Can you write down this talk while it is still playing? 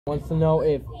Wants to know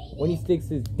if when he sticks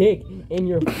his dick in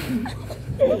your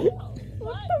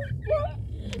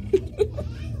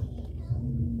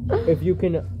if you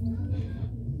can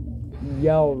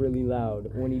yell really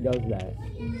loud when he does that.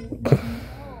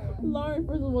 Lauren,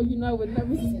 first of all, you know I would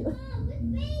never see that.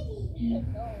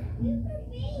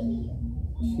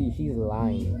 She's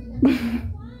lying.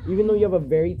 Even though you have a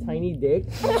very tiny dick,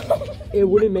 it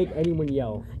wouldn't make anyone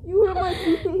yell. You hurt my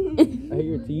teeth. I hit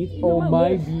your teeth? Oh,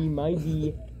 my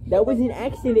B. That was an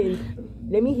accident.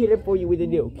 Let me hit it for you with a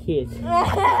little kiss. You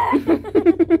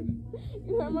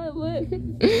hurt my lip.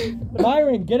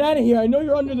 Byron, get out of here. I know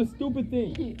you're under the stupid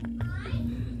thing.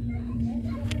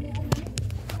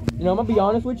 You know, I'm gonna be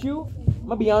honest with you.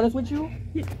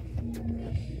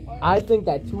 I think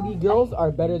that 2D girls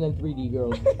are better than 3D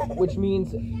girls, which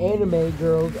means anime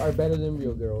girls are better than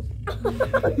real girls.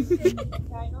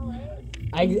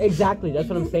 Exactly, that's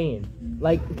what I'm saying.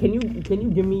 Like, can you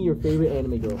give me your favorite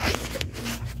anime girl?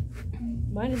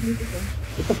 Mine is Misuko.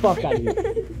 Get the fuck out of here.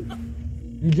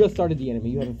 You just started the anime,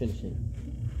 you haven't finished it.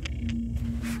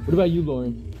 What about you,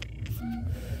 Lauren?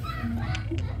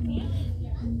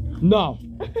 No,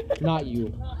 not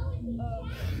you.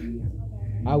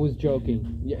 I was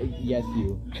joking. Yes,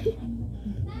 you.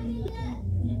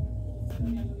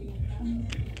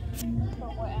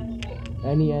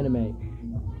 Any anime.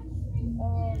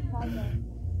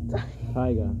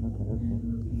 Taiga. Okay.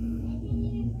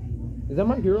 Is that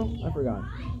My Hero? I forgot.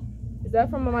 Is that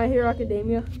from My Hero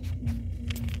Academia?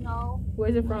 No. Where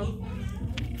is it from?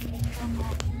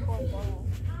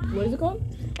 What is it called?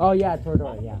 Oh yeah,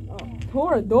 Toradora. Yeah.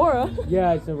 Toradora?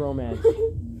 Yeah, it's a romance.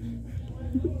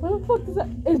 What the fuck is that?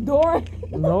 It's Dora.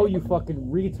 No, you fucking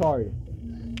retard.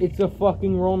 It's a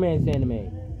fucking romance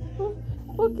anime.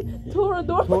 Fuck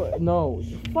Toradora. No,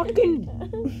 fucking.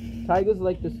 Taiga's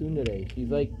like the tsundere. She's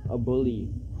like a bully.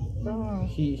 Oh.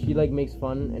 She like makes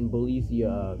fun and bullies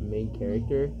the main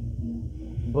character.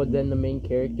 But then the main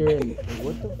character and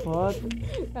what the fuck?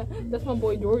 That's my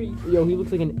boy Jordy. Yo, he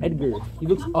looks like an Edgar. He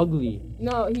looks ugly.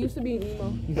 No, he used to be an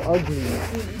emo. He's ugly.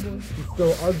 He's He's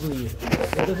still ugly.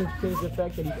 That doesn't change the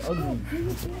fact that he's ugly.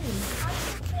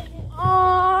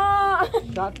 Oh!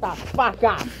 Shut the fuck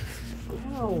up.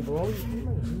 Ow, bro.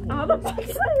 How the fuck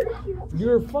is that?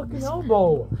 Your fucking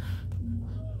elbow.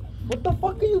 What the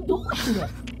fuck are you doing?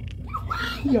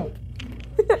 Yo.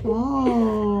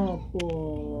 Oh,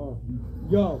 boy.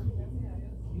 Yo.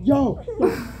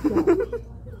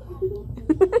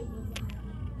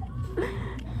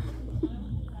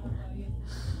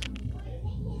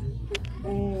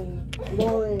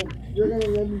 Lauren, you're gonna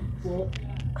let me fuck.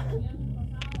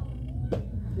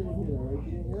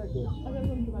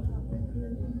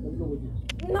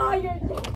 No, you're.